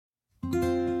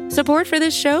Support for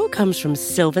this show comes from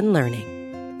Sylvan Learning.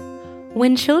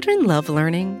 When children love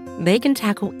learning, they can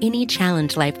tackle any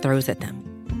challenge life throws at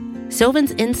them.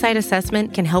 Sylvan's Insight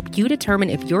Assessment can help you determine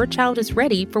if your child is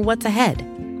ready for what's ahead.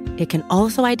 It can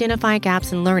also identify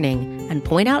gaps in learning and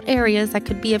point out areas that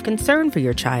could be of concern for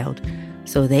your child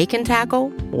so they can tackle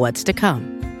what's to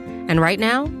come. And right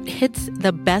now, it's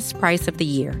the best price of the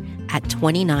year at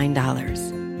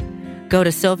 $29. Go to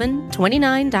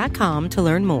sylvan29.com to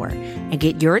learn more and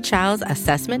get your child's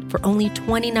assessment for only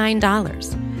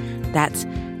 $29. That's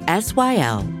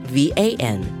SYLVAN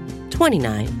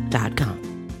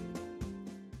 29.com.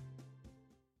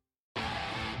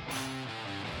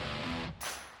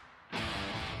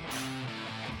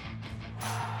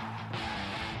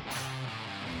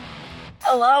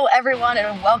 Hello, everyone,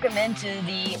 and welcome into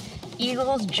the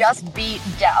Eagles Just Beat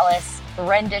Dallas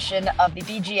rendition of the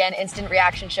BGN Instant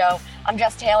Reaction Show. I'm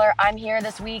Jess Taylor. I'm here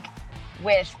this week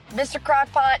with Mr.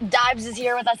 Crockpot. Dibes is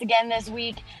here with us again this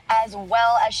week, as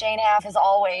well as Shane Half, as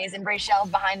always, and Brace Shells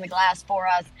behind the glass for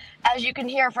us. As you can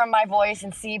hear from my voice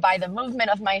and see by the movement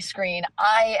of my screen,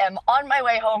 I am on my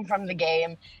way home from the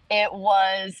game. It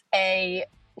was a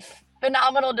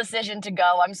phenomenal decision to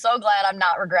go. I'm so glad I'm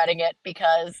not regretting it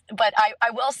but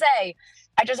I will say,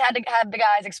 I just had to have the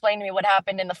guys explain to me what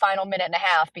happened in the final minute and a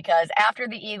half, because after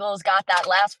the Eagles got that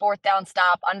last fourth down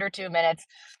stop under 2 minutes,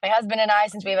 my husband and I,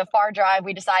 since we have a far drive,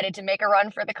 we decided to make a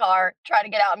run for the car, try to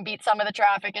get out and beat some of the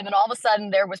traffic. And then all of a sudden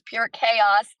there was pure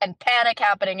chaos and panic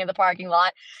happening in the parking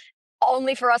lot,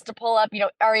 only for us to pull up,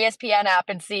 our ESPN app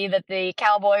and see that the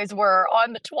Cowboys were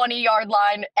on the 20-yard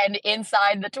line and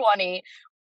inside the 20,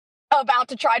 about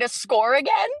to try to score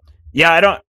again. Yeah, I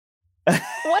don't.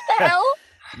 What the hell?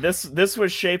 This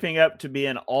was shaping up to be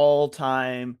an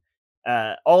all-timer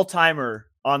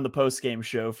on the post-game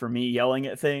show for me yelling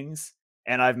at things,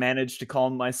 and I've managed to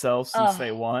calm myself since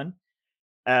they won.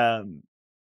 I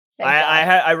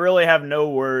really have no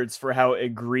words for how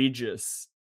egregious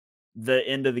the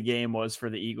end of the game was for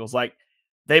the Eagles. Like,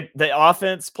 the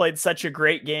offense played such a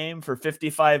great game for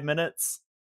 55 minutes.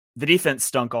 The defense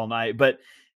stunk all night, but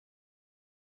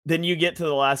then you get to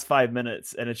the last 5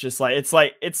 minutes and it's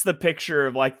the picture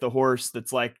of like the horse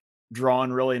that's like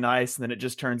drawn really nice, and then it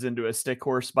just turns into a stick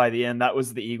horse by the end. That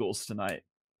was the Eagles tonight.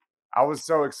 I was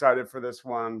so excited for this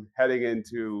one heading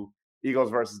into Eagles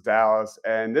versus Dallas,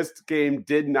 and this game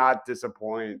did not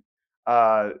disappoint.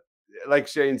 Like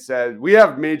Shane said, we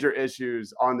have major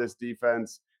issues on this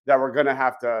defense that we're going to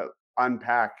have to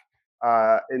unpack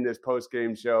in this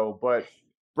post-game show, but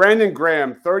Brandon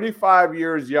Graham, 35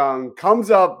 years young,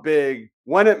 comes up big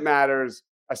when it matters.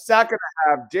 A sack and a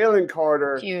half. Jalen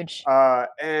Carter. Huge.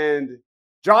 And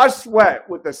Josh Sweat,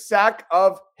 with the sack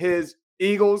of his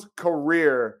Eagles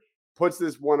career, puts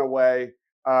this one away.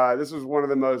 This was one of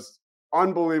the most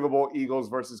unbelievable Eagles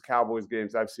versus Cowboys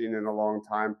games I've seen in a long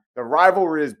time. The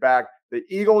rivalry is back. The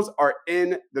Eagles are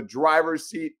in the driver's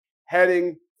seat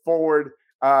heading forward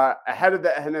ahead of the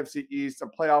NFC East, a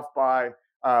playoff bye.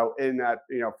 In that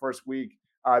first week,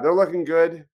 they're looking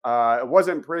good. It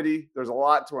wasn't pretty. There's a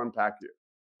lot to unpack here,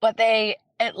 but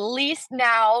at least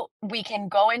now we can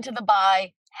go into the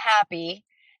bye happy.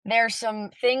 There's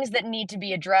some things that need to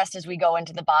be addressed as we go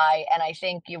into the bye, and I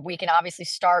think we can obviously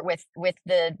start with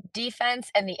the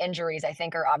defense, and the injuries I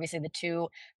think are obviously the two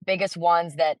biggest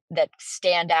ones that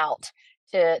stand out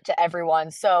to everyone.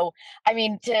 So,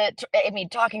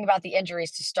 talking about the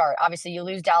injuries to start, obviously you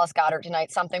lose Dallas Goedert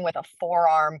tonight, something with a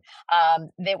forearm.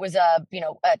 It was a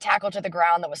tackle to the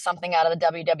ground that was something out of the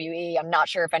WWE. I'm not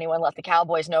sure if anyone let the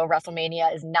Cowboys know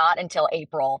WrestleMania is not until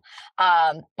April.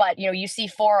 But you see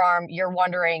forearm, you're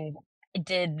wondering,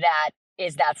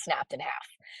 is that snapped in half?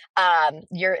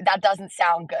 That doesn't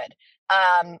sound good.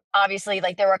 Obviously,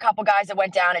 like, there were a couple guys that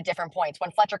went down at different points.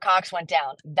 When Fletcher Cox went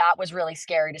down, that was really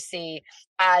scary to see,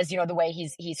 as the way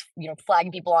he's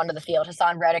flagging people onto the field.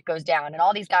 Hassan Reddick goes down, and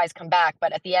all these guys come back,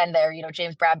 but at the end there,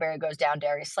 James Bradbury goes down,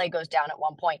 Darius Slay goes down at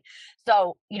one point.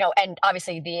 So, and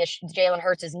obviously the issue, Jalen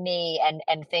Hurts' knee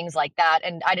and things like that.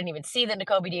 And I didn't even see that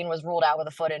Nakobe Dean was ruled out with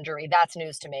a foot injury. That's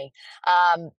news to me.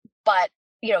 But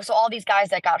so all these guys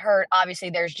that got hurt,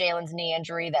 obviously there's Jalen's knee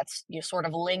injury that's sort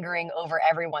of lingering over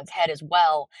everyone's head as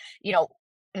well.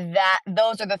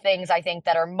 Those are the things I think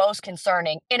that are most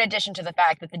concerning, in addition to the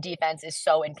fact that the defense is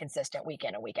so inconsistent week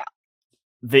in and week out.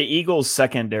 The Eagles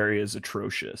secondary is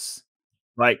atrocious.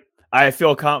 Like, I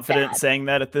feel confident saying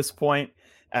that at this point.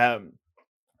 The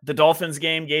Dolphins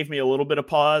game gave me a little bit of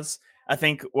pause. I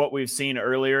think what we've seen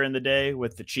earlier in the day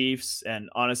with the Chiefs, and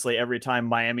honestly, every time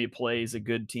Miami plays a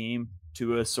good team,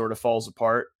 Tua sort of falls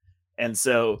apart. And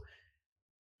so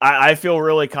I feel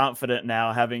really confident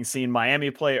now, having seen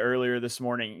Miami play earlier this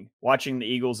morning, watching the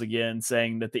Eagles again,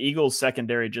 saying that the Eagles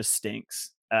secondary just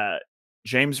stinks.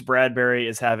 James Bradbury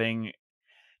is having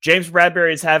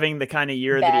the kind of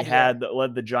year that he had that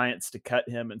led the Giants to cut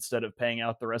him instead of paying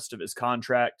out the rest of his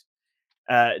contract.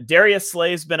 Darius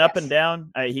Slay's been up and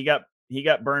down. He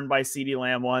got burned by CeeDee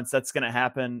Lamb once. That's going to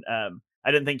happen.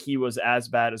 I didn't think he was as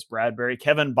bad as Bradbury.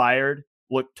 Kevin Byard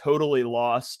looked totally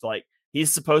lost. Like,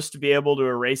 he's supposed to be able to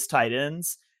erase tight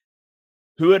ends.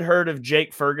 Who had heard of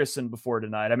Jake Ferguson before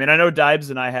tonight? I mean, I know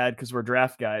Dibes and I had because we're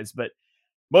draft guys, but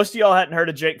most of y'all hadn't heard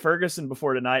of Jake Ferguson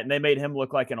before tonight, and they made him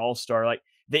look like an all-star. Like,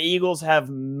 the Eagles have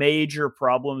major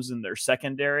problems in their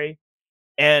secondary,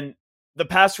 and the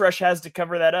pass rush has to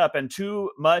cover that up. And too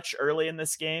much early in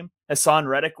this game, Hassan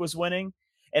Reddick was winning,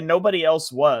 and nobody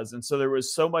else was. And so there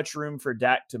was so much room for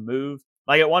Dak to move.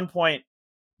 Like, at one point,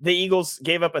 the Eagles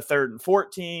gave up a 3rd and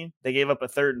 14. They gave up a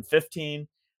 3rd and 15.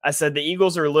 I said the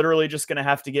Eagles are literally just going to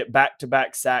have to get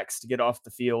back-to-back sacks to get off the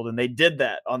field, and they did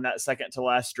that on that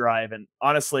second-to-last drive. And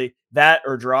honestly, that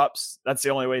or drops, that's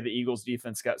the only way the Eagles'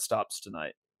 defense got stops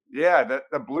tonight. Yeah,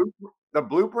 the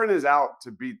blueprint is out to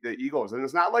beat the Eagles, and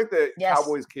it's not like the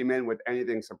Cowboys came in with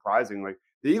anything surprising. Like,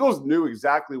 the Eagles knew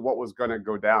exactly what was going to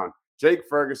go down. Jake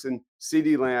Ferguson,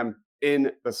 CeeDee Lamb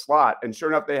in the slot, and sure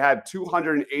enough, they had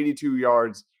 282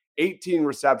 yards, 18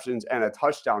 receptions, and a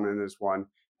touchdown in this one.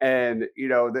 And, you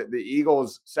know, the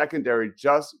Eagles secondary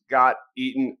just got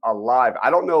eaten alive.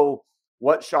 I don't know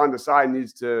what Sean Desai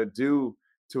needs to do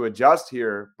to adjust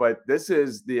here, but this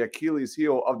is the Achilles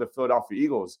heel of the Philadelphia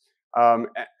Eagles.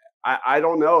 I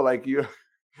don't know, like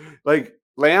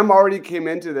Lamb already came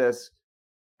into this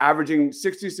averaging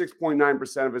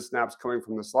 66.9% of his snaps coming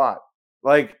from the slot.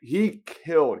 Like, he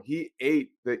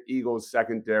ate the Eagles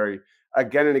secondary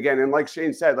again and again. And like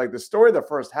Shane said, like, the story of the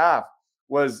first half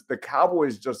was the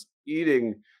Cowboys just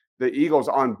eating the Eagles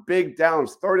on big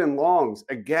downs, 3rd and longs,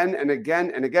 again and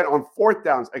again and again, on 4th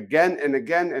downs, again and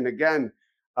again and again.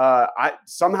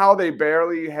 Somehow they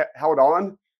barely held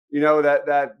on. You know,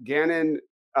 that Gannon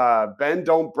bend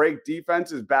don't break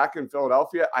defense is back in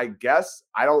Philadelphia. I guess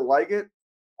I don't like it.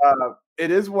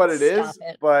 It is what it is.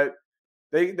 But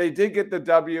they did get the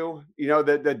W. You know,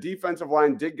 the defensive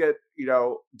line did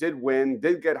win,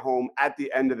 did get home at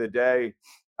the end of the day.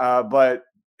 But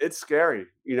it's scary.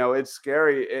 You know, it's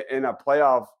scary in a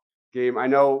playoff game. I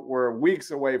know we're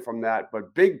weeks away from that,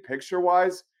 but big picture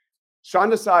wise,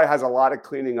 Sean Desai has a lot of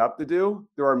cleaning up to do.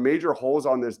 There are major holes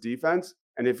on this defense,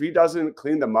 and if he doesn't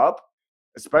clean them up,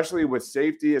 especially with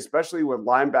safety, especially with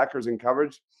linebackers in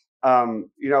coverage,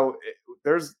 you know,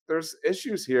 there's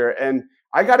issues here. And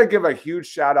I got to give a huge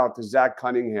shout out to Zach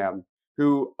Cunningham,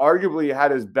 who arguably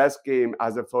had his best game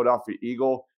as a Philadelphia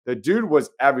Eagle. The dude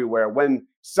was everywhere. When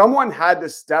someone had to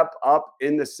step up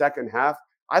in the second half,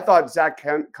 I thought Zach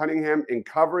Cunningham in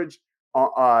coverage,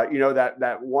 you know,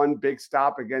 that one big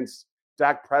stop against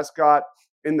Dak Prescott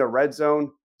in the red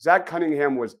zone, Zach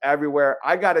Cunningham was everywhere.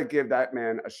 I got to give that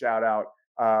man a shout out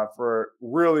for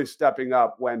really stepping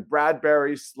up when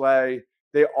Bradbury, Slay,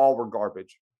 they all were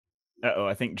garbage.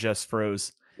 I think Jess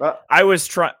froze. I was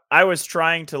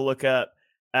trying to look up.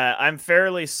 I'm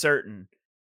fairly certain.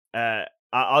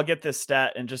 I'll get this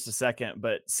stat in just a second,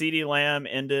 but CeeDee Lamb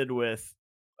ended with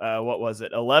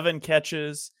 11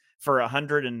 catches for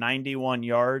 191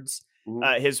 yards.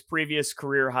 His previous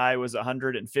career high was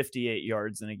 158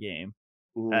 yards in a game.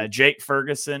 Jake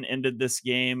Ferguson ended this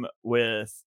game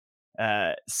with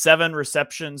 7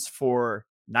 receptions for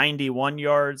 91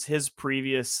 yards. His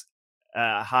previous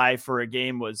high for a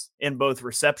game was in both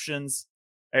receptions.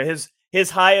 His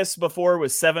highest before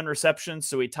was 7 receptions,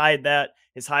 so he tied that.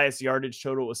 His highest yardage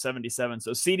total was 77.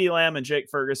 So CeeDee Lamb and Jake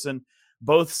Ferguson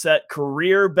both set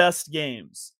career best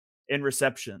games in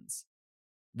receptions.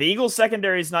 The Eagles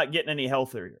secondary is not getting any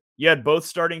healthier. You had both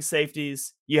starting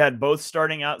safeties. You had both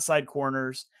starting outside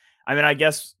corners. I mean, I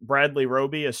guess Bradley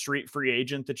Roby, a street free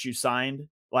agent that you signed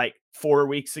like 4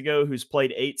 weeks ago, who's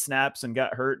played 8 snaps and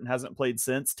got hurt and hasn't played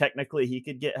since, technically he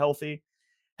could get healthy.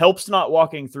 Helps not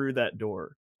walking through that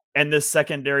door. And this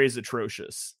secondary is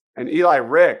atrocious. And Eli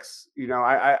Ricks, you know,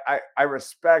 I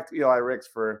respect Eli Ricks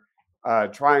for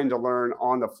trying to learn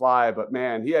on the fly, but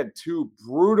man, he had 2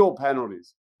 brutal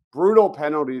penalties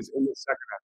in the second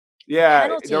half.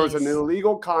 Yeah, there was an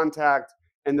illegal contact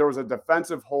and there was a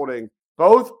defensive holding,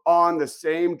 both on the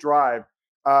same drive,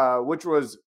 which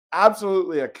was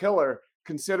absolutely a killer,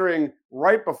 considering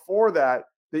right before that,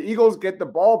 the Eagles get the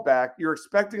ball back. You're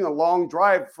expecting a long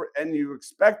drive, and you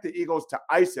expect the Eagles to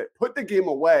ice it, put the game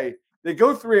away. They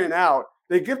go 3 and out.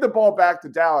 They give the ball back to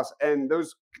Dallas, and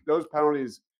those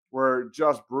penalties were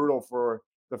just brutal for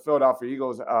the Philadelphia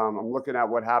Eagles. I'm looking at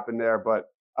what happened there, but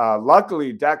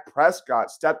luckily Dak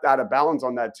Prescott stepped out of bounds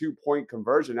on that 2-point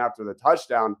conversion after the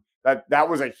touchdown. That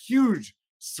was a huge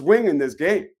swing in this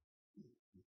game.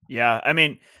 Yeah, I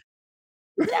mean,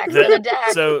 Dak's gonna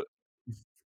Dak. So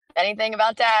anything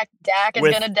about Dak, Dak is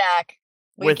gonna Dak.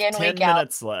 Week in, with 10 week out.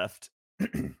 minutes left,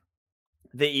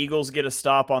 the Eagles get a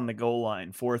stop on the goal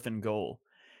line, 4th and goal.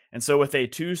 And so with a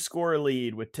 2-score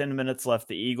lead with 10 minutes left,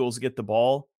 the Eagles get the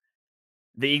ball.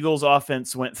 The Eagles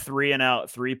offense went 3 and out,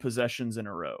 3 possessions in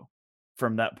a row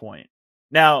from that point.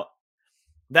 Now,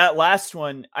 that last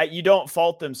one, you don't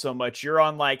fault them so much. You're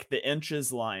on like the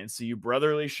inches line. So you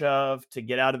brotherly shove to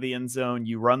get out of the end zone.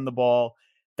 You run the ball.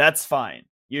 That's fine.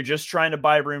 You're just trying to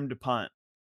buy room to punt.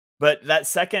 But that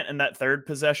second and that third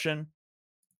possession,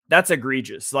 that's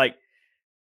egregious. Like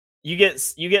you get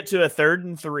to a 3rd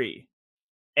and 3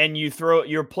 and you throw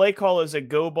your play call is a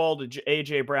go ball to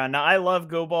AJ Brown. Now I love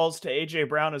go balls to AJ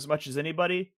Brown as much as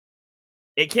anybody.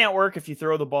 It can't work if you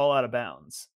throw the ball out of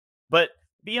bounds. But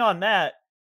beyond that,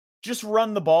 just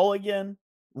run the ball again.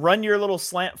 Run your little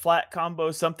slant flat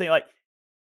combo, something like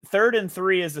 3rd and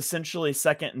 3 is essentially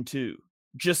 2nd and 2.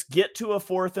 Just get to a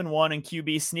 4th and 1 and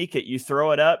QB sneak it. You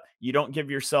throw it up. You don't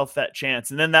give yourself that chance.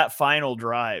 And then that final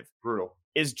drive brutal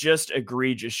is just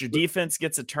egregious. Your defense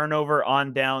gets a turnover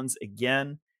on downs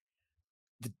again.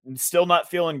 Still not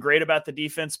feeling great about the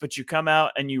defense, but you come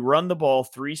out and you run the ball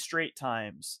 3 straight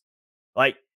times.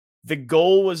 Like the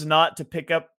goal was not to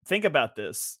pick up. Think about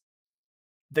this.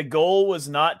 The goal was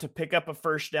not to pick up a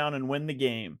first down and win the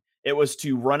game. It was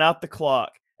to run out the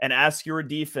clock and ask your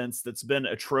defense that's been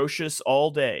atrocious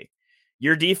all day,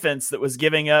 your defense that was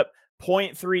giving up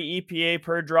 0.3 EPA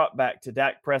per drop back to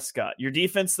Dak Prescott, your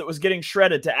defense that was getting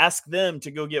shredded, to ask them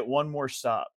to go get one more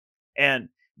stop. And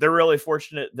they're really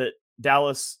fortunate that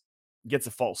Dallas gets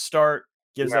a false start,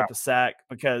 gives up a sack,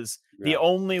 because the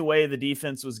only way the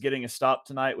defense was getting a stop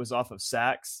tonight was off of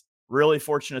sacks. Really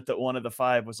fortunate that one of the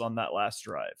 5 was on that last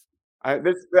drive. I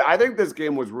think this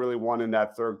game was really won in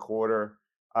that third quarter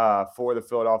for the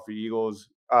Philadelphia Eagles.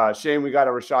 Shane, we got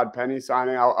a Rashad Penny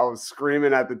signing. I was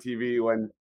screaming at the TV when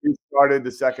he started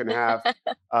the second half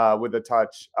with a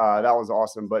touch. That was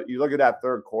awesome. But you look at that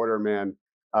third quarter, man.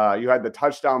 You had the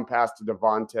touchdown pass to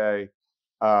Devontae.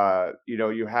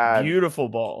 You had beautiful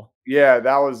ball. Yeah,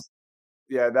 that was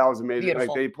amazing. Beautiful.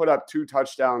 Like they put up 2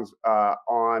 touchdowns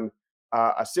on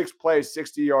a 6-play,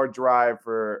 60-yard drive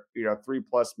for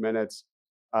 3+ minutes,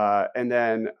 and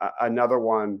then another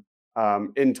one.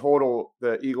 In total,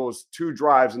 the Eagles' 2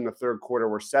 drives in the third quarter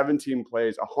were 17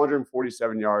 plays,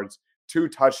 147 yards, 2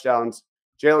 touchdowns.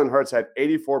 Jalen Hurts had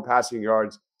 84 passing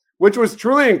yards, which was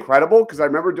truly incredible because I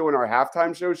remember doing our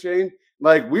halftime show, Shane.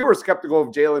 Like we were skeptical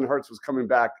if Jalen Hurts was coming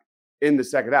back in the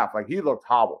second half. Like he looked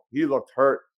hobbled, he looked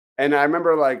hurt. And I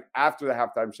remember like after the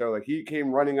halftime show, like he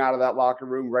came running out of that locker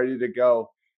room ready to go.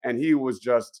 And he was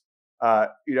just,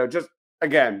 just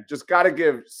got to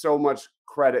give so much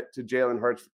credit to Jalen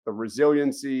Hurts, the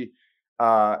resiliency.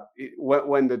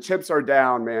 When the chips are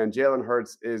down, man, Jalen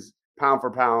Hurts is pound for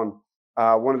pound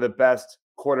one of the best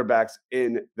quarterbacks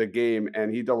in the game.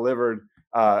 And he delivered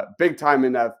big time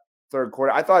in that third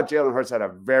quarter. I thought Jalen Hurts had a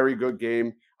very good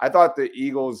game. I thought the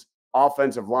Eagles'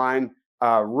 offensive line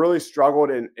really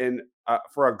struggled in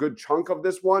for a good chunk of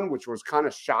this one, which was kind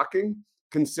of shocking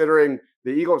considering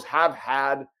the Eagles have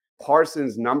had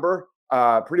Parsons' number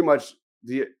pretty much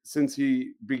since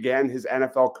he began his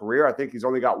NFL career. I think he's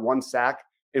only got 1 sack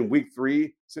in week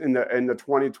 3 in the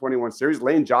 2021 series.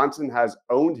 Lane Johnson has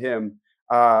owned him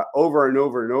over and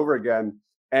over and over again.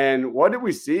 And what did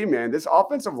we see, man? This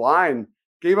offensive line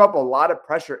gave up a lot of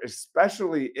pressure,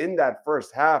 especially in that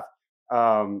first half.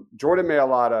 Jordan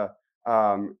Mailata,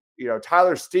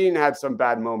 Tyler Steen had some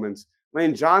bad moments.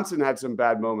 Lane Johnson had some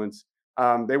bad moments.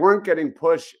 They weren't getting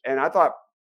pushed, and I thought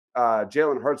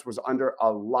Jalen Hurts was under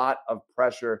a lot of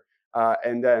pressure.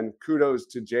 And then kudos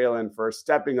to Jalen for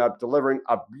stepping up, delivering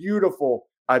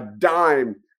a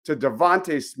dime to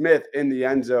Devontae Smith in the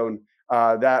end zone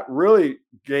that really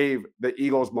gave the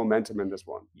Eagles momentum in this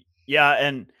one. Yeah,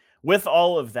 and with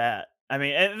all of that, I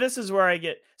mean, and this is where I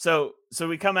get so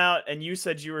we come out and you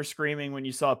said you were screaming when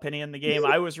you saw Penny in the game.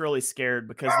 I was really scared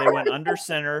because they went under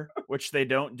center, which they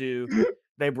don't do.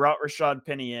 They brought Rashad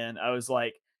Penny in. I was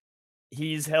like,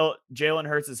 Jalen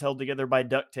Hurts is held together by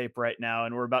duct tape right now,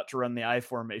 and we're about to run the I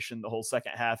formation the whole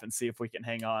second half and see if we can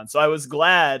hang on. So I was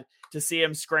glad to see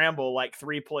him scramble like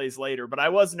 3 plays later, but I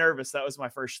was nervous. That was my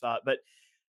first thought. But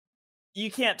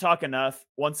you can't talk enough,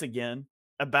 once again,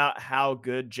 about how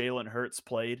good Jalen Hurts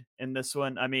played in this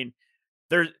one. I mean,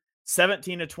 they're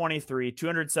 17 to 23,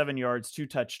 207 yards, 2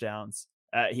 touchdowns.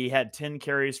 He had 10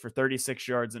 carries for 36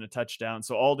 yards and a touchdown.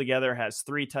 So altogether has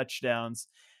 3 touchdowns.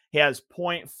 He has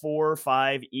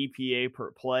 0.45 EPA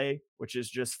per play, which is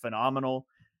just phenomenal.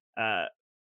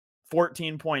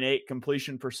 14.8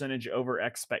 completion percentage over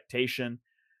expectation.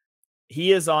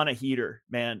 He is on a heater,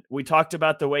 man. We talked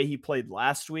about the way he played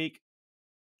last week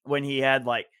when he had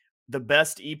like the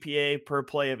best EPA per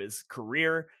play of his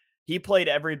career. He played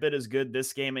every bit as good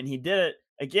this game, and he did it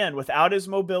again without his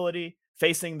mobility,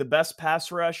 facing the best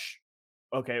pass rush.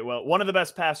 Okay, well, one of the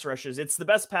best pass rushes. It's the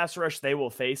best pass rush they will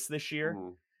face this year.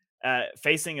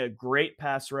 Facing a great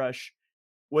pass rush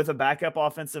with a backup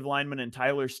offensive lineman in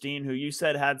Tyler Steen, who you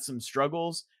said had some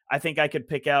struggles. I think I could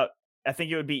pick out. I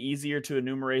think it would be easier to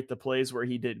enumerate the plays where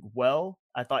he did well.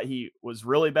 I thought he was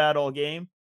really bad all game.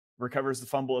 Recovers the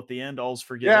fumble at the end. All's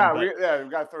forgiven. Yeah, we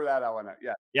got to throw that element.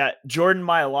 Yeah. Jordan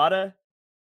Mailata,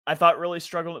 I thought really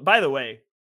struggled. By the way,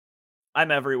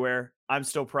 I'm everywhere. I'm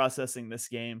still processing this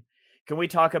game. Can we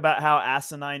talk about how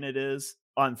asinine it is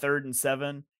on 3rd and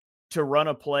 7 to run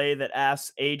a play that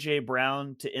asks AJ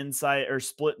Brown to inside or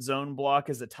split zone block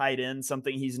as a tight end,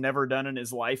 something he's never done in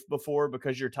his life before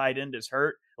because your tight end is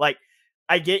hurt? Like,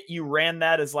 I get you ran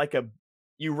that as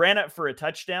you ran it for a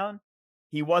touchdown.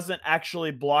 He wasn't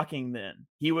actually blocking then.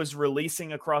 He was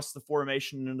releasing across the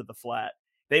formation into the flat.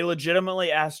 They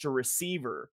legitimately asked a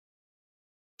receiver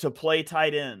to play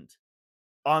tight end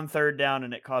on 3rd down,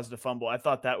 and it caused a fumble. I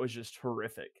thought that was just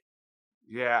horrific.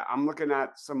 Yeah, I'm looking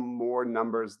at some more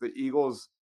numbers. The Eagles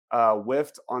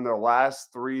whiffed on their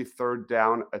last 3 third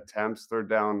down attempts, third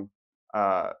down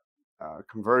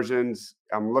conversions.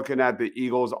 I'm looking at the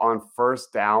Eagles on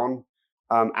 1st down.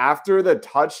 After the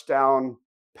touchdown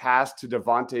pass to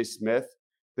Devontae Smith,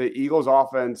 the Eagles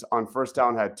offense on 1st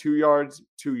down had 2 yards,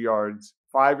 2 yards,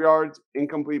 5 yards,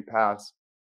 incomplete pass,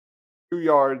 2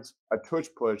 yards, a tush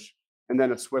push, and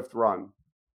then a swift run.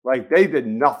 Like, they did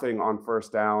nothing on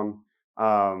 1st down.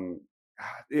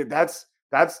 That's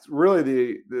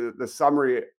really the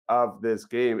summary of this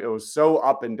game. It was so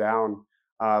up and down.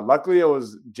 Luckily, it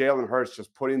was Jalen Hurts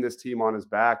just putting this team on his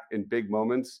back in big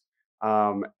moments.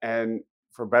 And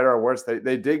for better or worse,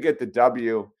 they did get the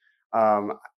W.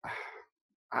 I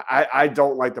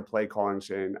don't like the play calling,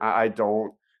 Shane. I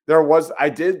don't. I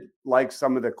did like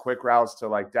some of the quick routes to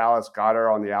like Dallas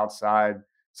Goedert on the outside.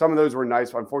 Some of those were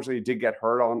nice. Unfortunately, he did get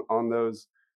hurt on those.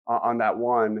 On that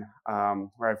one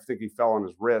where I think he fell on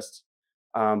his wrist.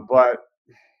 But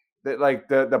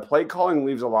the play calling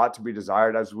leaves a lot to be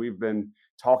desired, as we've been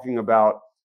talking about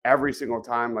every single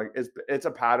time. Like, it's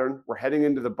a pattern. We're heading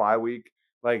into the bye week.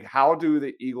 Like, how do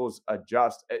the Eagles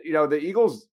adjust? The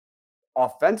Eagles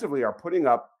offensively are putting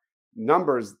up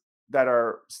numbers that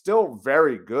are still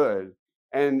very good.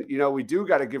 And, we do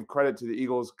got to give credit to the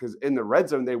Eagles because in the red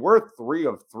zone, they were 3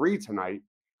 of 3 tonight.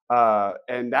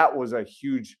 And that was a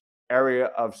huge area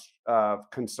of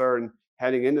concern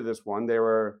heading into this one. They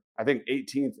were, I think,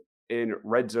 18th in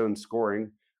red zone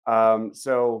scoring.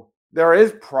 So there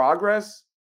is progress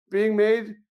being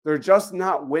made. They're just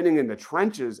not winning in the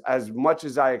trenches as much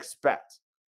as I expect.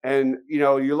 And,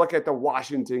 you look at the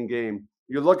Washington game,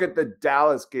 you look at the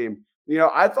Dallas game,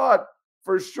 I thought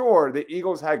for sure the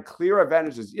Eagles had clear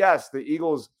advantages. Yes, the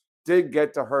Eagles did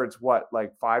get to Hurts,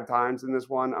 like 5 times in this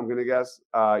one, I'm going to guess.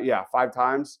 5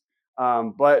 times.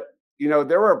 But,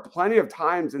 there were plenty of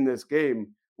times in this game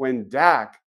when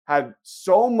Dak had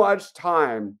so much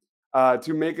time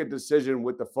to make a decision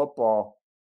with the football.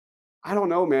 I don't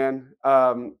know, man.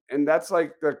 And that's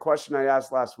like the question I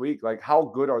asked last week. Like, how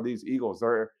good are these Eagles?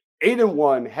 They're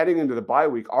 8-1 heading into the bye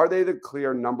week. Are they the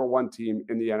clear number 1 team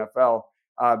in the NFL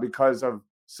because of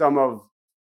some of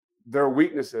their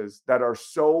weaknesses that are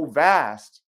so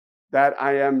vast that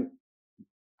I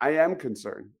am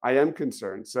concerned. I am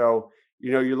concerned. So,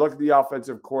 you look at the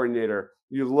offensive coordinator,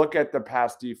 you look at the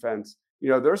pass defense,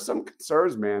 there's some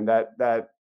concerns, man, that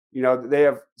they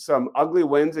have some ugly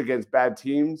wins against bad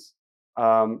teams.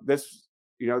 Then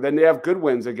they have good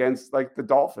wins against like the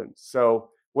Dolphins. So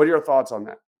what are your thoughts on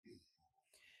that?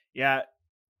 Yeah,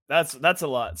 that's a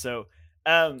lot. So,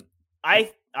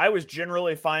 I was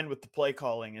generally fine with the play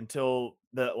calling until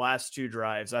the last 2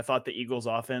 drives. I thought the Eagles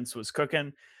offense was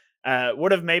cooking.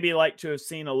 Would have maybe liked to have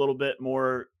seen a little bit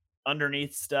more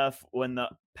underneath stuff when the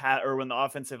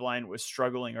offensive line was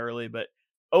struggling early, but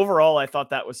overall I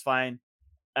thought that was fine.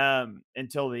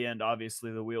 Until the end,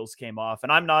 obviously the wheels came off,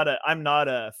 and I'm not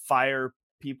a fire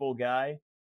people guy.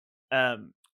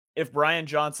 If Brian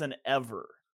Johnson ever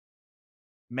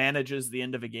manages the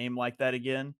end of a game like that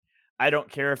again, I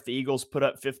don't care if the Eagles put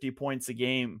up 50 points a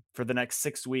game for the next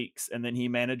 6 weeks and then he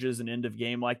manages an end of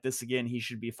game like this again, he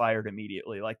should be fired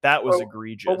immediately. Like, that was But we've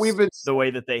egregious, been the way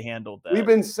that they handled we've that.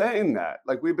 been saying that.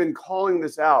 Like, we've been calling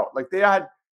this out. Like, they had,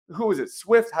 who was it?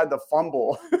 Swift had the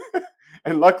fumble,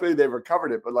 and luckily they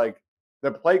recovered it. But like,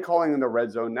 the play calling in the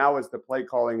red zone, now it's the play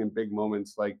calling in big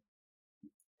moments. Like,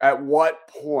 at what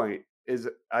point is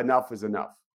enough is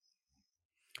enough?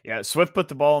 Yeah, Swift put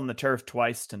the ball on the turf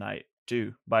twice tonight,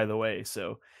 too, by the way.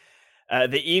 So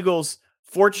the Eagles,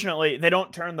 fortunately, they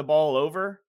don't turn the ball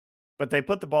over, but they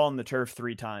put the ball on the turf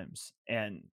 3 times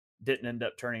and didn't end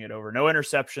up turning it over. No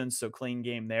interceptions, so clean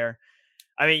game there.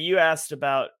 I mean, you asked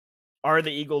about, are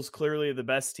the Eagles clearly the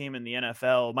best team in the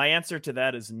NFL? My answer to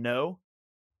that is no,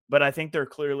 but I think they're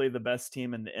clearly the best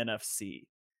team in the NFC.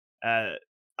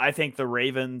 I think the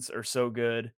Ravens are so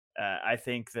good. I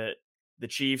think that the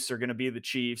Chiefs are going to be the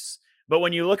Chiefs. But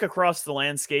when you look across the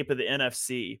landscape of the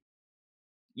NFC,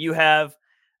 you have,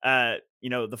 the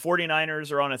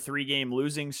 49ers are on a 3-game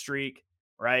losing streak,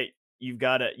 right? You're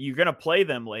going to play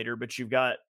them later, but you've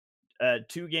got a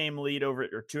 2-game lead over,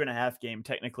 or 2.5 game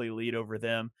technically lead over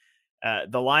them.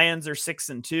 The Lions are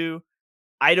 6-2.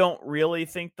 I don't really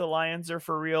think the Lions are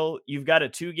for real. You've got a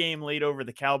 2-game lead over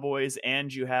the Cowboys,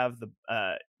 and you have the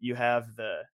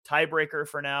tiebreaker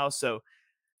for now. So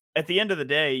at the end of the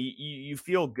day, you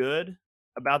feel good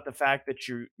about the fact that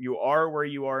you are where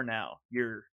you are now.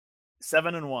 You're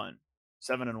 7-1,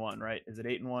 7-1, right? Is it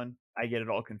 8-1? I get it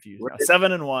all confused now.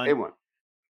 7-1,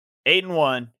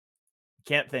 8-1.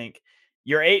 Can't think.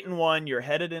 You're 8-1. You're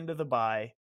headed into the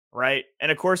bye, right?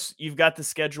 And of course, you've got the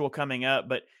schedule coming up.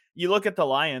 But you look at the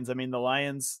Lions. I mean, the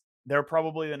Lions, they're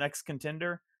probably the next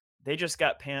contender. They just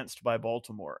got pantsed by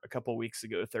Baltimore a couple weeks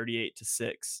ago,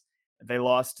 38-6. They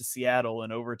lost to Seattle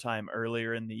in overtime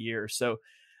earlier in the year. So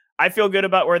I feel good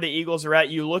about where the Eagles are at.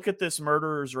 You look at this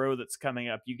murderer's row that's coming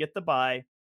up. You get the bye.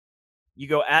 You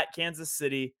go at Kansas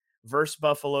City, versus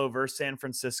Buffalo, versus San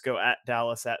Francisco, at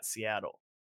Dallas, at Seattle.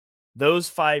 Those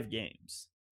 5 games,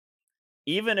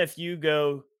 even if you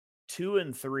go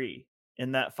 2-3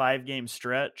 in that 5-game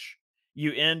stretch,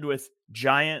 you end with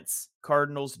Giants,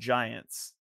 Cardinals,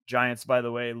 Giants. Giants, by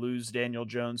the way, lose Daniel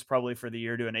Jones probably for the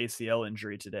year to an ACL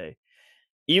injury today.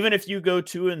 Even if you go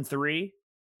 2-3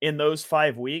 in those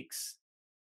 5 weeks,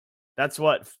 that's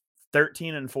what,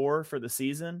 13-4 for the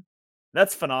season.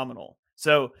 That's phenomenal.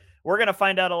 So we're going to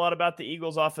find out a lot about the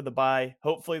Eagles off of the bye.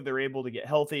 Hopefully they're able to get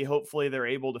healthy. Hopefully they're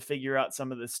able to figure out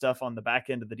some of this stuff on the back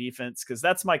end of the defense, because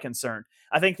that's my concern.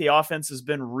 I think the offense has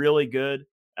been really good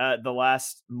the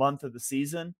last month of the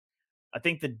season. I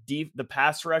think the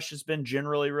pass rush has been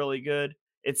generally really good.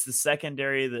 It's the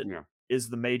secondary that is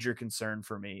the major concern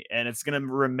for me, and it's going to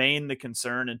remain the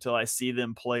concern until I see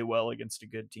them play well against a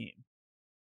good team.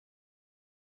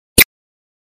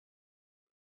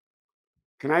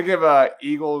 Can I give a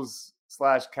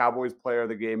Eagles/Cowboys player of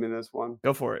the game in this one?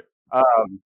 Go for it.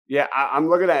 I'm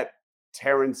looking at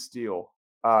Terrence Steele,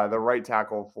 the right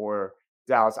tackle for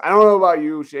Dallas. I don't know about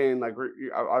you, Shane. Like,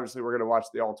 obviously, we're going to watch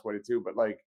the all 22, but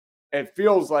like, it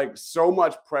feels like so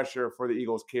much pressure for the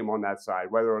Eagles came on that side.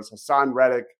 Whether it was Hassan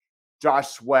Reddick, Josh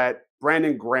Sweat,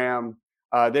 Brandon Graham,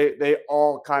 they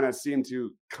all kind of seem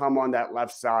to come on that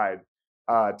left side.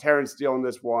 Terrence Steele in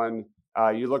this one.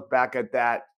 You look back at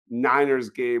that Niners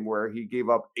game where he gave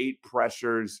up 8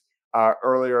 pressures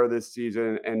earlier this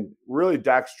season, and really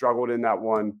Dak struggled in that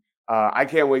one. I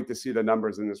can't wait to see the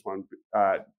numbers in this one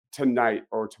tonight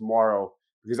or tomorrow,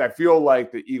 because I feel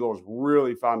like the Eagles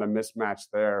really found a mismatch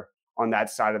there on that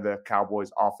side of the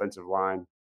Cowboys offensive line.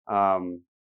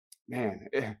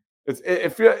 This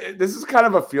is kind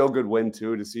of a feel-good win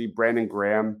too, to see Brandon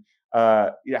Graham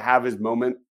have his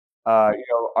moment.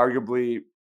 Arguably,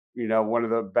 one of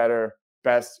the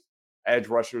best edge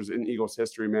rushers in Eagles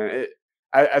history, man.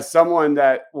 As someone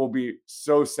that will be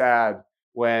so sad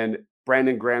when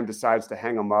Brandon Graham decides to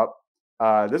hang him up,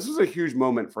 this was a huge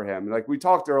moment for him. Like, we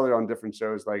talked earlier on different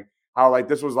shows, like how like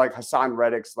this was like Hassan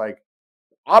Reddick's like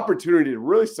opportunity to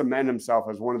really cement himself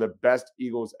as one of the best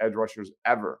Eagles edge rushers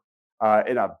ever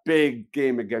in a big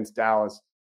game against Dallas.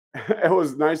 It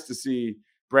was nice to see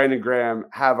Brandon Graham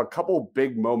have a couple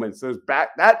big moments.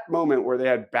 That moment where they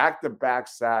had back-to-back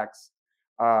sacks.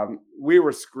 We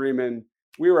were screaming.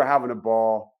 We were having a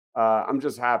ball. I'm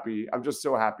just happy. I'm just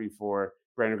so happy for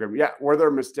Brandon Graham. Yeah, were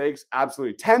there mistakes?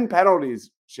 Absolutely. 10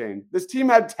 penalties, Shane. This team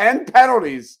had 10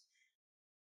 penalties.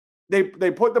 They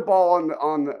put the ball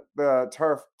on the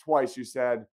turf twice, you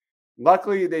said.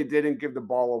 Luckily, they didn't give the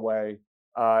ball away.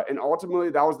 And ultimately,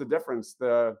 that was the difference.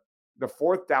 The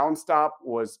 4th down stop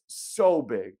was so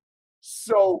big.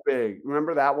 So big.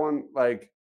 Remember that one?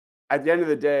 Like, at the end of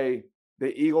the day,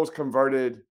 the Eagles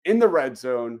converted in the red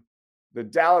zone. The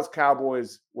Dallas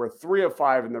Cowboys were 3 of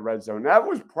 5 in the red zone. That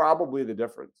was probably the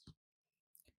difference.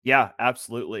 Yeah,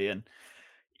 absolutely. And,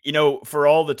 for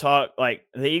all the talk, like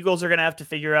the Eagles are going to have to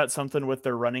figure out something with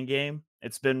their running game.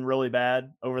 It's been really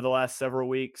bad over the last several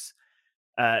weeks.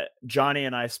 Johnny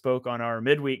and I spoke on our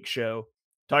midweek show,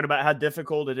 talked about how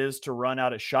difficult it is to run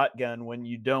out of shotgun when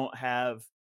you don't have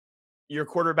your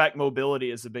quarterback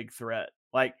mobility is a big threat.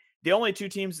 Like the only two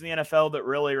teams in the NFL that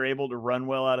really are able to run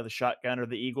well out of the shotgun are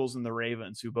the Eagles and the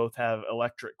Ravens, who both have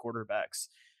electric quarterbacks.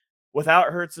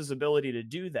 Without Hurts's ability to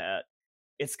do that,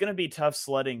 it's going to be tough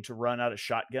sledding to run out of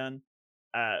shotgun.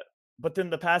 Uh, but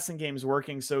then the passing game is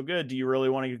working so good. Do you really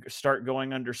want to start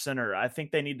going under center? I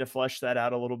think they need to flesh that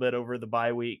out a little bit over the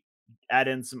bye week, add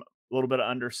in some a little bit of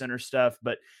under center stuff.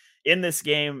 But in this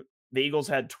game, the Eagles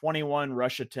had 21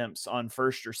 rush attempts on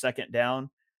first or second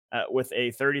down with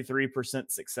a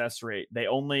 33% success rate. They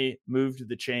only moved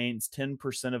the chains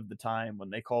 10% of the time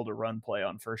when they called a run play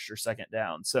on first or second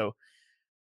down. So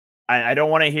I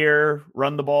don't want to hear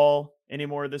run the ball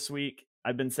anymore this week.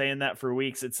 I've been saying that for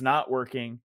weeks. It's not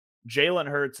working. Jalen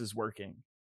Hurts is working.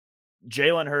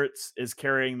 Jalen Hurts is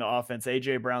carrying the offense.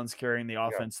 A.J. Brown's carrying the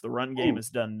offense. The run game has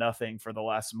done nothing for the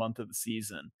last month of the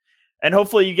season. And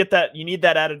hopefully you get that. You need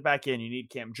that added back in. You need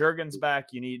Cam Jurgens back.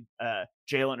 You need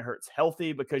Jalen Hurts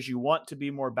healthy because you want to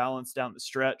be more balanced down the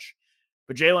stretch.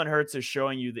 But Jalen Hurts is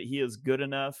showing you that he is good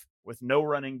enough with no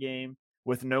running game,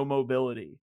 with no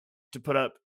mobility to put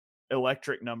up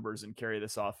electric numbers and carry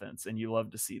this offense. And you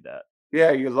love to see that.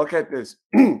 Yeah, you look at this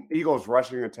Eagles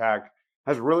rushing attack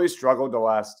has really struggled the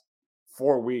last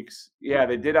 4 weeks. Yeah,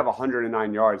 they did have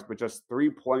 109 yards, but just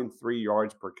 3.3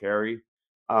 yards per carry.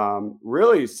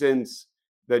 Really, since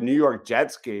the New York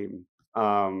Jets game,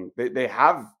 they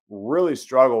have really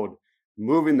struggled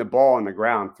moving the ball on the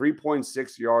ground.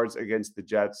 3.6 yards against the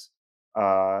Jets,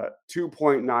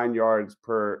 2.9 yards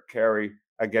per carry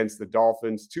against the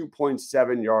Dolphins,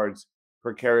 2.7 yards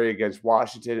per carry against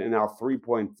Washington, and now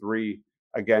 3.3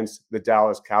 against the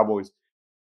Dallas Cowboys.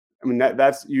 I mean,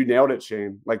 that's you nailed it,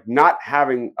 Shane. Like not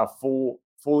having a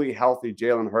fully healthy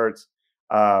Jalen Hurts,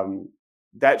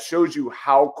 that shows you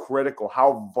how critical,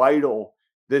 how vital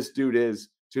this dude is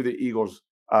to the Eagles'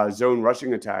 zone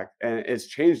rushing attack, and it's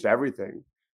changed everything.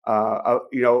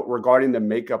 Regarding the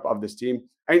makeup of this team,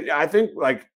 I think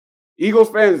like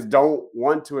Eagles fans don't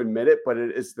want to admit it, but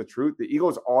it's the truth. The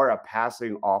Eagles are a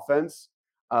passing offense.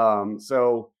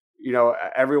 So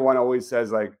everyone always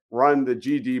says like run the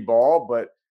GD ball, but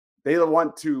they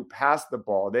want to pass the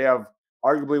ball. They have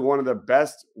arguably one of the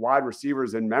best wide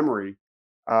receivers in memory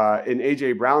in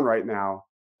AJ Brown right now.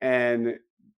 And,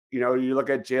 you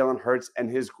look at Jalen Hurts and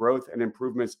his growth and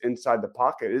improvements inside the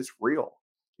pocket, it's real.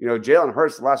 Jalen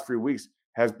Hurts the last few weeks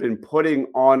has been putting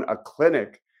on a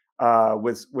clinic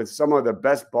with some of the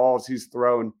best balls he's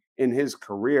thrown in his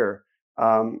career.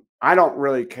 I don't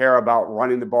really care about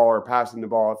running the ball or passing the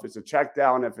ball. If it's a check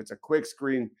down, if it's a quick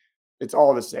screen, it's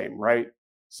all the same, right?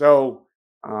 So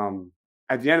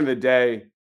at the end of the day,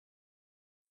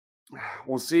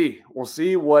 we'll see. We'll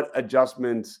see what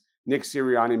adjustments Nick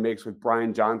Sirianni makes with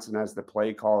Brian Johnson as the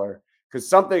play caller, because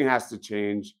something has to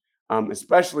change,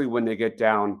 especially when they get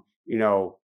down,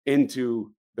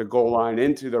 into the goal line,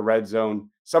 into the red zone.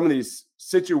 Some of these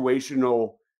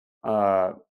situational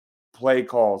play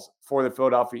calls for the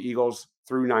Philadelphia Eagles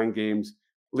through 9 games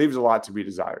leaves a lot to be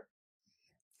desired.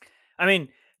 I mean,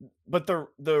 but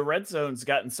the red zone's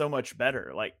gotten so much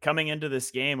better. Like coming into this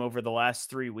game over the last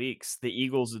 3 weeks, the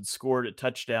Eagles had scored a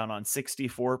touchdown on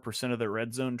 64% of their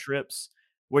red zone trips,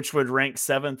 which would rank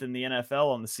 7th in the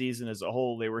NFL on the season as a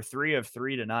whole. They were 3 of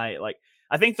 3 tonight. Like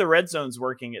I think the red zone's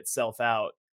working itself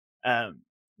out.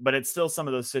 But it's still some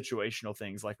of those situational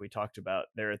things like we talked about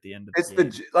there at the end of the game.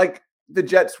 It's the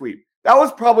jet sweep. That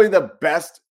was probably the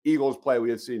best Eagles play we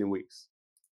have seen in weeks.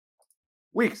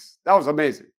 That was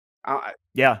amazing.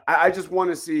 I just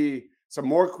want to see some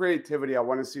more creativity. I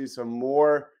want to see some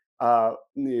more,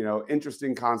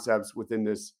 interesting concepts within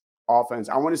this offense.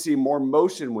 I want to see more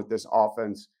motion with this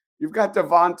offense. You've got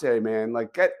Devontae, man.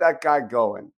 Like, get that guy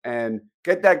going and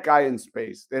get that guy in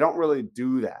space. They don't really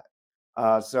do that.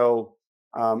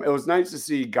 It was nice to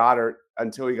see Goddard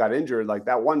until he got injured. Like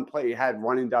that one play he had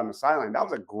running down the sideline, that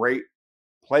was a great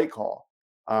play call.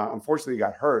 Unfortunately, he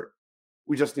got hurt.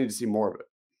 We just need to see more of it.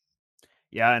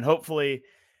 Yeah, and hopefully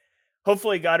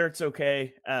Goddard's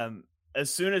okay.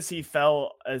 As soon as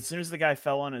the guy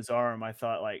fell on his arm, I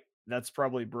thought like that's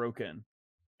probably broken.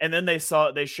 And then they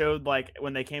showed like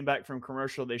when they came back from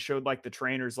commercial, they showed like the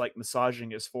trainers like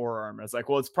massaging his forearm. I was like,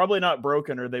 well, it's probably not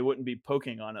broken or they wouldn't be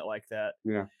poking on it like that.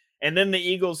 Yeah. And then the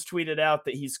Eagles tweeted out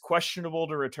that he's questionable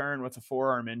to return with a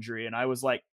forearm injury. And I was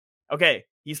like, okay,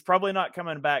 he's probably not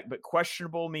coming back, but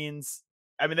questionable means,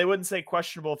 I mean, they wouldn't say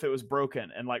questionable if it was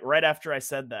broken. And like right after I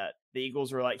said that, the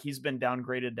Eagles were like, he's been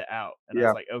downgraded to out. And I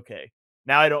was like, okay,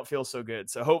 now I don't feel so good.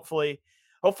 So hopefully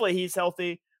he's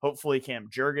healthy. Hopefully Cam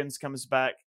Jurgens comes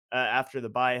back after the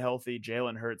bye healthy.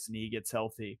 Jalen Hurts' knee gets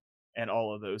healthy and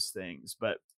all of those things.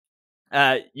 But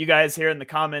you guys here in the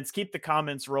comments, keep the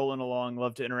comments rolling along.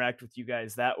 Love to interact with you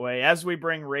guys that way. As we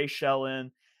bring Rachel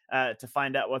in to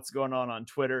find out what's going on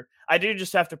Twitter, I do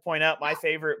just have to point out my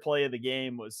favorite play of the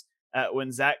game was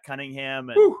when Zach Cunningham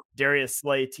and Darius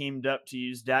Slay teamed up to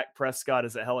use Dak Prescott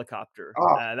as a helicopter.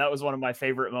 That was one of my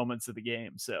favorite moments of the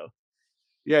game. So,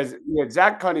 yeah,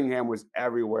 Zach Cunningham was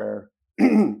everywhere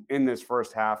in this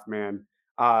first half, man.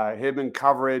 Him in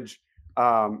coverage.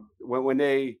 When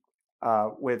they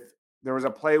there was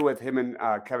a play with him and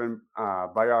Kevin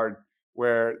Bayard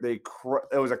where it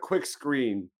was a quick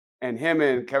screen, and him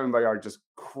and Kevin Bayard just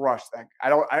crushed that. I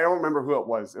don't remember who it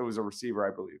was. It was a receiver,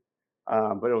 I believe,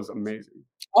 but it was amazing.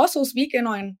 Also, speaking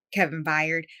on Kevin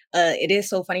Byard, it is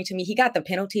so funny to me. He got the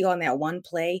penalty on that one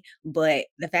play, but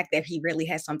the fact that he really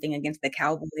has something against the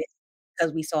Cowboys,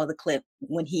 because we saw the clip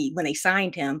when they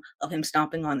signed him of him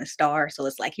stomping on the star. So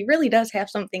it's like he really does have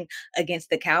something against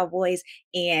the Cowboys.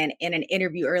 And in an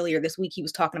interview earlier this week, he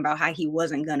was talking about how he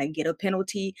wasn't going to get a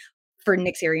penalty for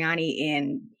Nick Sirianni,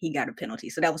 and he got a penalty.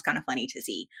 So that was kind of funny to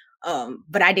see.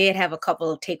 But I did have a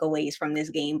couple of takeaways from this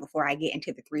game before I get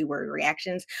into the 3-word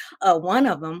reactions. One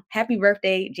of them, happy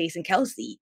birthday, Jason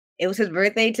Kelce. It was his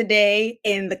birthday today,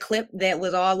 and the clip that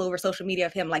was all over social media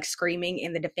of him like screaming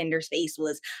in the defender's face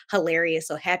was hilarious.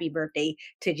 So happy birthday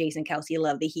to Jason Kelce.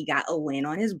 Love that he got a win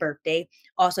on his birthday.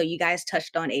 Also, you guys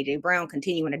touched on AJ Brown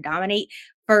continuing to dominate.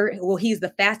 He's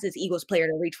the fastest Eagles player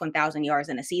to reach 1,000 yards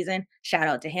in a season. Shout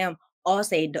out to him.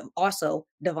 Also,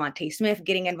 Devontae Smith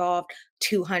getting involved,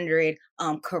 200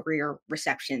 career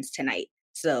receptions tonight.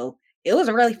 So it was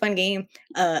a really fun game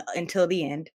until the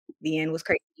end. The end was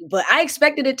crazy, but I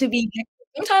expected it to be.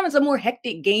 Sometimes it's a more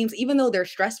hectic games, even though they're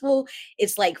stressful.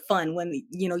 It's like fun when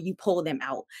you pull them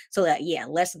out. So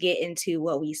let's get into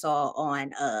what we saw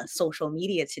on social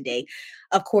media today.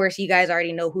 Of course, you guys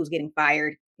already know who's getting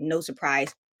fired. No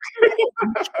surprise.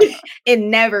 It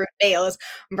never fails.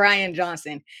 Brian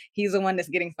Johnson. He's the one that's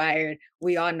getting fired.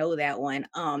 We all know that one.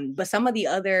 But some of the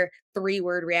other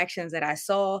 3-word reactions that I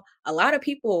saw, a lot of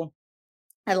people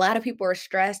are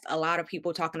stressed. A lot of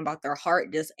people talking about their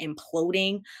heart just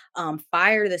imploding.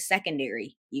 Fire the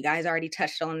secondary. You guys already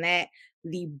touched on that.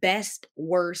 The best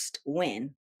worst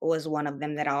win was one of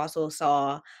them that I also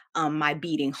saw. My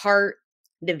beating heart.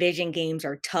 Division games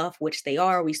are tough, which they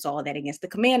are. We saw that against the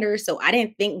Commanders. So I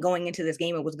didn't think going into this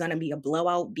game it was going to be a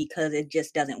blowout because it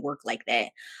just doesn't work like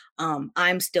that.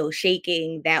 I'm still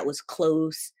shaking. That was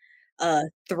close.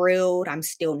 Thrilled. I'm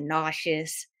still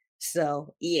nauseous.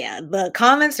 So the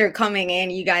comments are coming in.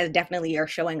 You guys definitely are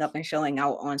showing up and showing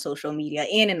out on social media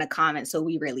and in the comments. So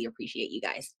we really appreciate you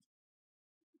guys.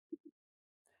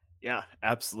 Yeah,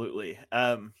 absolutely.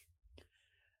 I'm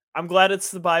glad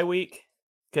it's the bye week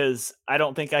because I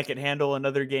don't think I could handle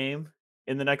another game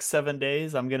in the next 7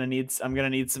 days. I'm gonna need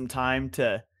some time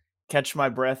to catch my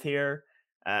breath here.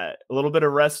 A little bit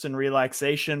of rest and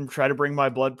relaxation. Try to bring my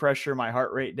blood pressure, my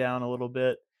heart rate down a little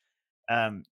bit.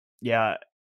 I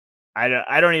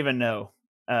don't even know.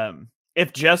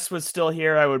 If Jess was still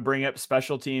here, I would bring up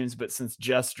special teams, but since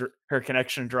Jess, her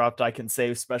connection dropped, I can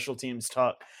save special teams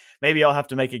talk. Maybe I'll have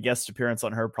to make a guest appearance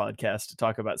on her podcast to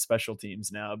talk about special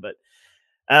teams now. But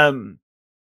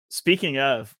speaking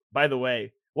of, by the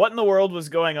way, what in the world was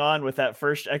going on with that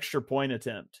first extra point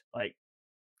attempt? Like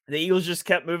the Eagles just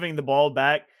kept moving the ball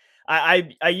back.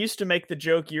 I used to make the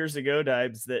joke years ago,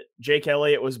 Dibes, that Jake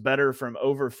Elliott was better from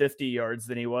over 50 yards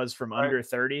than he was from under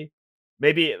 30.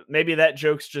 Maybe that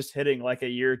joke's just hitting like a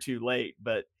year too late,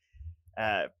 but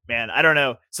man, I don't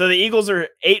know. So the Eagles are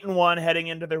 8-1 heading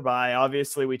into their bye.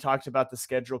 Obviously, we talked about the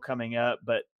schedule coming up,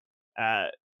 but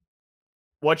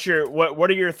what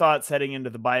are your thoughts heading into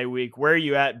the bye week? Where are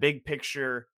you at? Big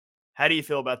picture. How do you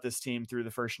feel about this team through the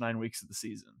first 9 weeks of the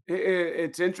season?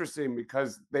 It's interesting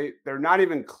because they're not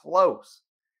even close.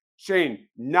 Shane,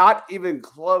 not even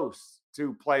close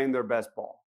to playing their best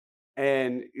ball.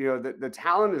 And, the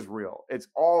talent is real. It's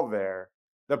all there.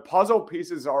 The puzzle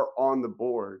pieces are on the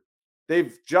board.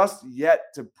 They've just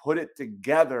yet to put it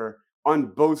together on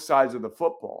both sides of the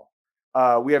football.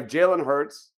 We have Jalen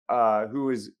Hurts, who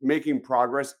is making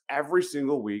progress every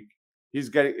single week.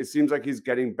 It seems like he's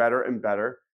getting better and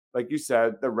better. Like you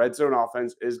said, the red zone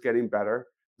offense is getting better.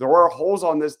 There are holes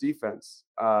on this defense,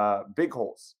 big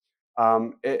holes.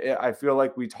 I feel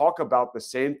like we talk about the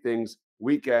same things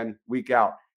week in, week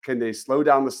out. Can they slow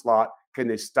down the slot? Can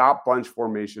they stop bunch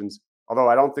formations? Although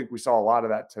I don't think we saw a lot of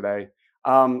that today.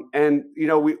 And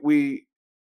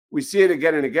we see it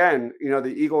again and again.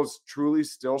 The Eagles truly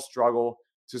still struggle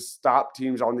to stop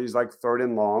teams on these like 3rd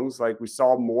and longs. Like we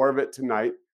saw more of it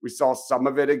tonight. We saw some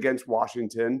of it against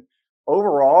Washington.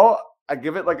 Overall, I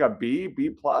give it like a B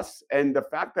plus. And the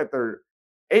fact that they're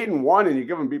 8-1 and you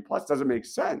give them B plus doesn't make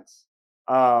sense.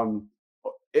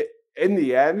 In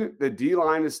the end, the D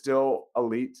line is still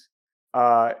elite.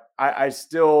 I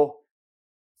still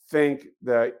think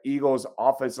the Eagles'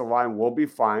 offensive line will be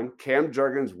fine. Cam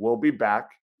Jurgens will be back.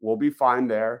 We'll be fine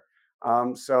there.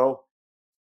 So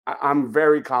I'm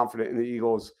very confident in the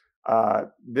Eagles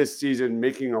this season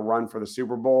making a run for the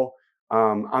Super Bowl.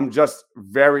 I'm just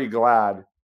very glad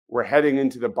we're heading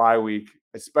into the bye week,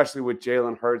 especially with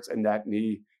Jalen Hurts and that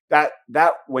knee. That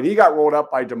when he got rolled up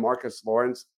by DeMarcus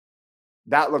Lawrence,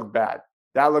 that looked bad.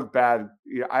 That looked bad.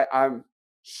 I'm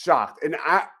shocked. And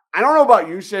I don't know about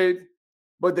you, Shade,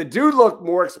 but the dude looked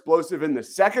more explosive in the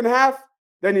second half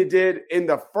than he did in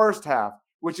the first half,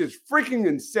 which is freaking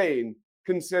insane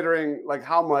considering like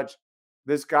how much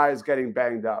this guy is getting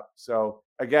banged up. So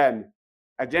again,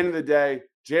 at the end of the day,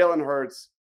 Jalen Hurts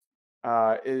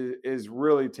is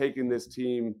really taking this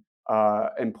team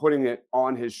and putting it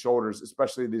on his shoulders,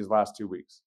 especially these last 2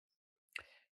 weeks.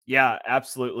 Yeah,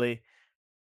 absolutely.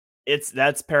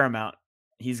 That's paramount.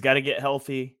 He's got to get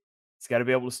healthy. He's got to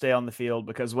be able to stay on the field,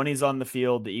 because when he's on the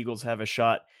field, the Eagles have a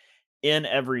shot in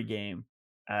every game.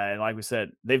 And like we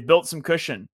said, they've built some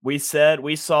cushion. We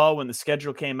saw when the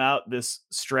schedule came out this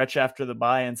stretch after the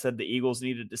bye and said the Eagles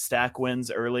needed to stack wins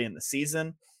early in the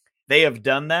season. They have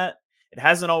done that. It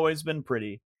hasn't always been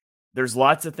pretty. There's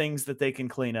lots of things that they can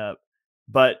clean up,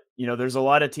 but there's a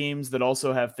lot of teams that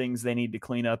also have things they need to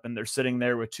clean up, and they're sitting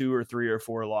there with 2 or 3 or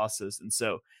 4 losses. And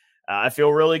so I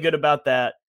feel really good about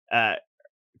that.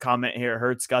 Comment here.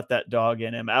 Hurts got that dog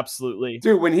in him. Absolutely.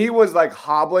 Dude, when he was like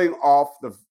hobbling off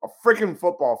a freaking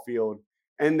football field,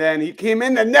 and then he came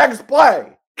in the next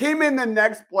play,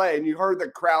 and you heard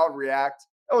the crowd react.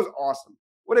 That was awesome.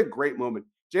 What a great moment.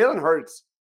 Jalen Hurts,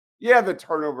 yeah, the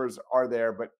turnovers are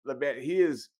there, but man, he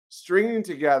is stringing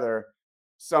together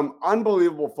some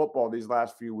unbelievable football these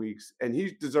last few weeks, and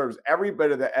he deserves every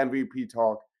bit of the MVP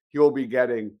talk he will be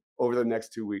getting over the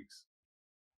next 2 weeks.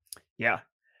 Yeah,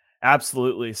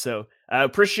 absolutely. So I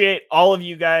appreciate all of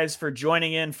you guys for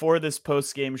joining in for this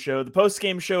post-game show. The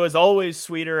post-game show is always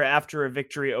sweeter after a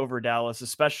victory over Dallas,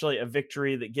 especially a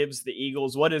victory that gives the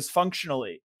Eagles what is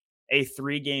functionally a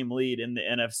 3-game lead in the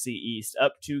NFC East,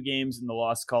 up 2 games in the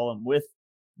loss column with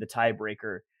the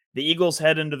tiebreaker. The Eagles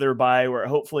head into their bye where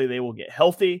hopefully they will get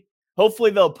healthy.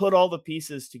 Hopefully they'll put all the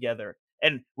pieces together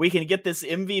and we can get this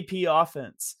MVP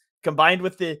offense combined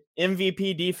with the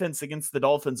MVP defense against the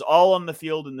Dolphins all on the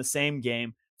field in the same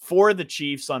game for the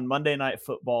Chiefs on Monday Night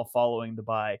Football following the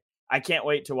bye. I can't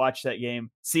wait to watch that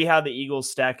game, see how the Eagles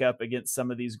stack up against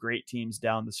some of these great teams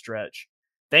down the stretch.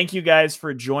 Thank you guys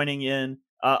for joining us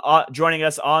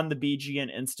on the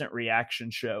BGN Instant Reaction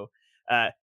Show.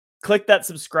 Click that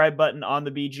subscribe button on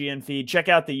the BGN feed. Check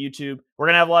out the YouTube. We're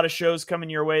going to have a lot of shows coming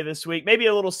your way this week. Maybe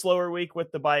a little slower week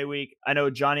with the bye week. I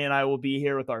know Johnny and I will be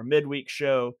here with our midweek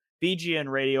show, BGN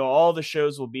Radio. All the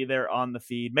shows will be there on the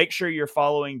feed. Make sure you're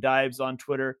following Dives on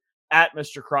Twitter at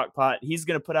Mr. Crockpot. He's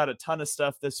going to put out a ton of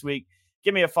stuff this week.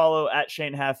 Give me a follow at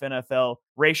Shane Half NFL.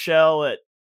 Rachel at,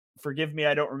 forgive me,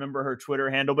 I don't remember her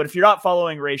Twitter handle, but if you're not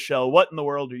following Rachel, what in the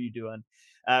world are you doing?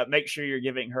 Make sure you're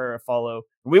giving her a follow.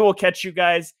 We will catch you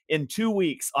guys in 2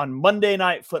 weeks on Monday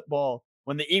Night Football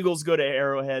when the Eagles go to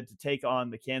Arrowhead to take on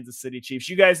the Kansas City Chiefs.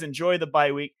 You guys enjoy the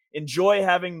bye week. Enjoy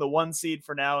having the 1 seed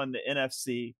for now in the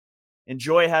NFC.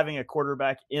 Enjoy having a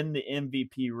quarterback in the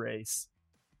MVP race.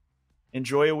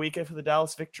 Enjoy a week after the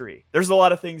Dallas victory. There's a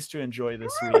lot of things to enjoy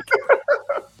this week.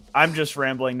 I'm just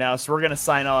rambling now, so we're going to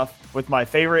sign off with my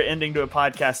favorite ending to a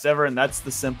podcast ever, and that's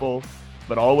the simple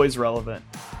but always relevant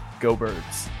Go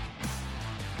Birds.